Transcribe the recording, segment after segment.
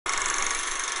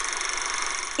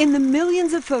In the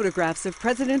millions of photographs of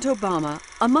President Obama,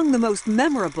 among the most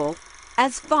memorable,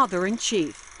 as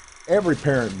father-in-chief. Every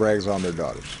parent brags on their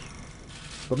daughters.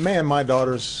 But man, my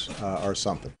daughters are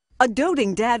something. A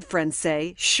doting dad, friends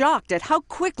say, shocked at how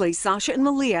quickly Sasha and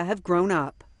Malia have grown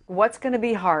up. What's going to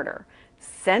be harder?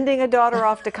 Sending a daughter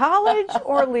off to college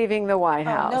or leaving the White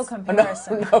House? No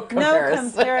comparison. No comparison. No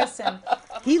comparison.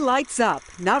 He lights up,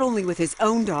 not only with his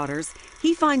own daughters,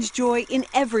 he finds joy in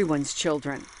everyone's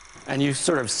children. And you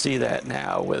sort of see that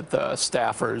now with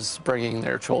staffers bringing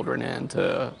their children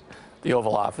into the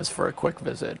Oval Office for a quick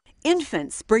visit.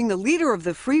 Infants bring the leader of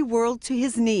the free world to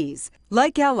his knees,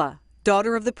 like Ella,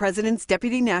 daughter of the president's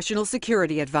deputy national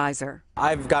security advisor.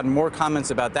 I've gotten more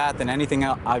comments about that than anything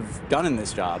I've done in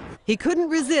this job. He couldn't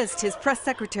resist his press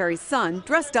secretary's son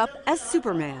dressed up as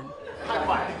Superman. High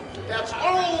five. That's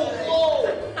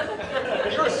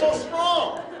you're so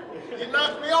strong. You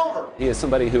knocked me over. He is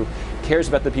somebody who cares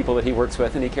about the people that he works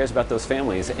with, and he cares about those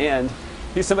families, and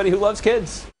he's somebody who loves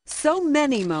kids. So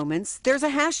many moments, there's a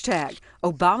hashtag,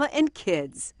 Obama and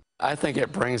Kids. I think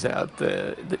it brings out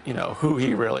who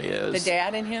he really is. The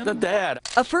dad in him? The dad.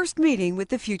 A first meeting with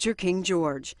the future King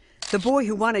George, the boy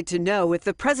who wanted to know if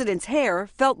the president's hair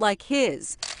felt like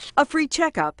his, a free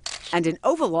checkup, and an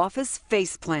Oval Office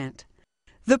faceplant.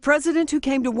 The president who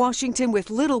came to Washington with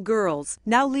little girls,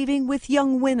 now leaving with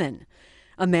young women.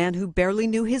 A man who barely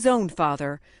knew his own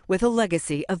father, with a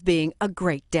legacy of being a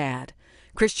great dad.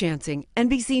 Chris Chansing,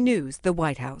 NBC News, the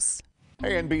White House.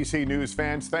 Hey, NBC News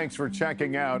fans, thanks for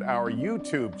checking out our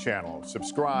YouTube channel.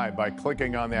 Subscribe by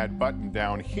clicking on that button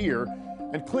down here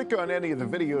and click on any of the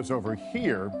videos over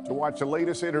here to watch the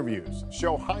latest interviews,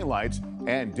 show highlights,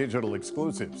 and digital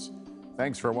exclusives.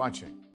 Thanks for watching.